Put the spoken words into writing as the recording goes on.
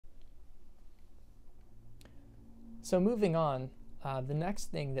So moving on, the next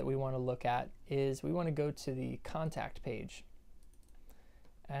thing that we want to look at is we want to go to the contact page.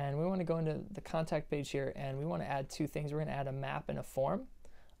 And we want to go into the contact page here, and we want to add two things. We're going to add a map and a form.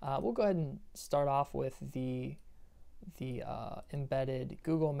 We'll go ahead and start off with the embedded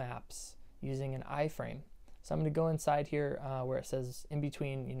Google Maps using an iframe. So I'm going to go inside here where it says in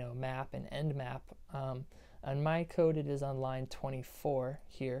between, map and end map. On my code, it is on line 24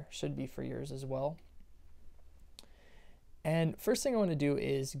 here. Should be for yours as well. And first thing I want to do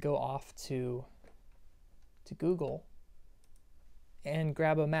is go off to Google and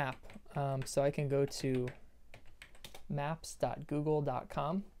grab a map. So I can go to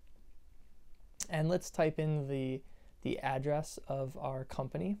maps.google.com, and let's type in the address of our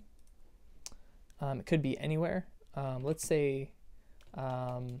company. It could be anywhere. Let's say,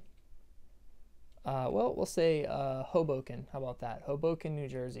 we'll say Hoboken. How about that? Hoboken, New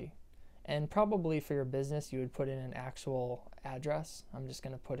Jersey. And probably for your business, you would put in an actual address. I'm just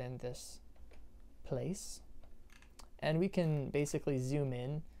going to put in this place. And we can basically zoom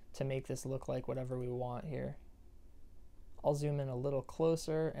in to make this look like whatever we want here. I'll zoom in a little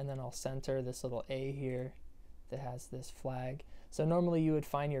closer, and then I'll center this little A here that has this flag. So normally you would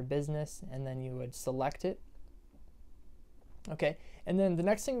find your business and then you would select it. Okay, and then the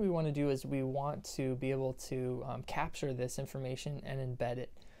next thing we want to do is we want to be able to capture this information and embed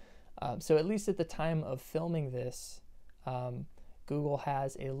it. So at least at the time of filming this, Google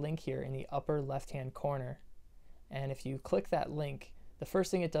has a link here in the upper left-hand corner. And if you click that link, the first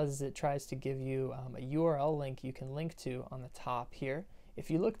thing it does is it tries to give you a URL link you can link to on the top here.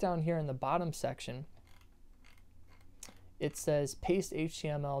 If you look down here in the bottom section, it says paste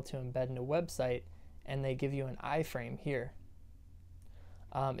HTML to embed in a website, and they give you an iframe here.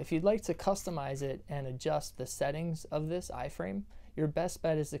 If you'd like to customize it and adjust the settings of this iframe, your best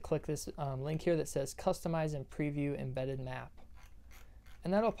bet is to click this link here that says customize and preview embedded map.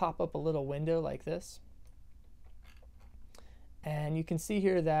 And that'll pop up a little window like this. And you can see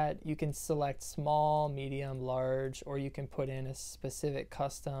here that you can select small, medium, large, or you can put in a specific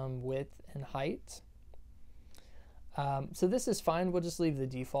custom width and height. So this is fine. We'll just leave the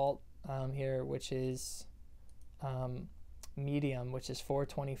default here, which is medium, which is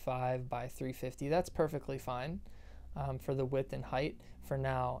 425 by 350. That's perfectly fine for the width and height for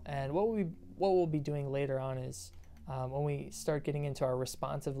now. And what we'll be doing later on is when we start getting into our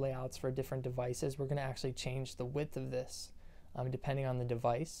responsive layouts for different devices, we're going to actually change the width of this depending on the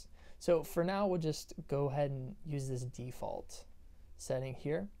device. So for now, we'll just go ahead and use this default setting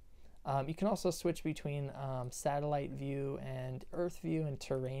here. You can also switch between satellite view and earth view and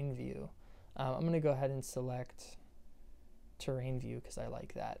terrain view. I'm going to go ahead and select terrain view because I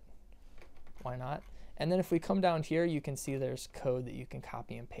like that. Why not? And then if we come down here, you can see there's code that you can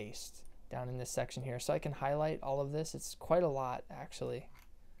copy and paste down in this section here. So I can highlight all of this. It's quite a lot actually.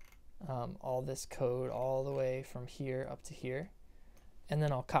 All this code all the way from here up to here. And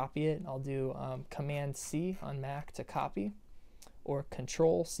then I'll copy it. I'll do Command C on Mac to copy, or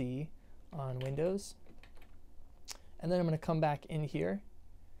Control C on Windows. And then I'm going to come back in here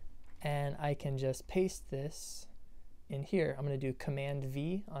and I can just paste this in here. I'm going to do Command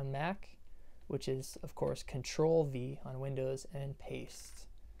V on Mac, which is of course Control V on Windows, and paste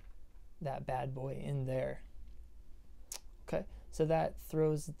that bad boy in there. Okay, so that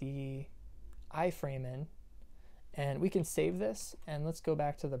throws the iframe in, and we can save this, and let's go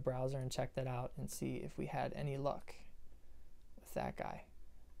back to the browser and check that out and see if we had any luck with that guy.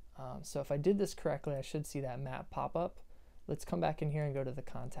 So if I did this correctly, I should see that map pop up. Let's come back in here and go to the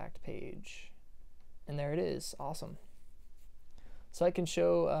contact page, and there it is. Awesome. So I can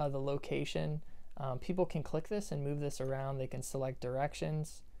show the location. People can click this and move this around. They can select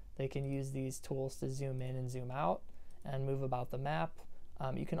directions. They can use these tools to zoom in and zoom out and move about the map.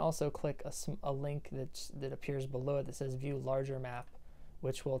 You can also click a link that appears below it that says view larger map,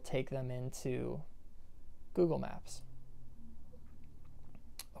 which will take them into Google Maps.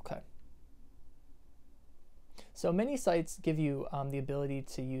 Okay. So many sites give you the ability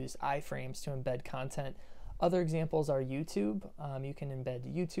to use iframes to embed content. Other examples are YouTube. You can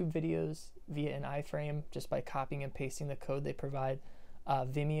embed YouTube videos via an iframe just by copying and pasting the code they provide.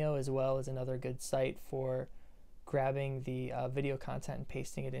 Vimeo as well is another good site for grabbing the video content and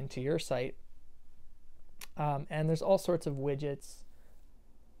pasting it into your site. And there's all sorts of widgets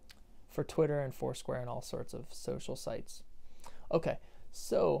for Twitter and Foursquare and all sorts of social sites. Okay,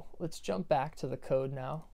 so let's jump back to the code now.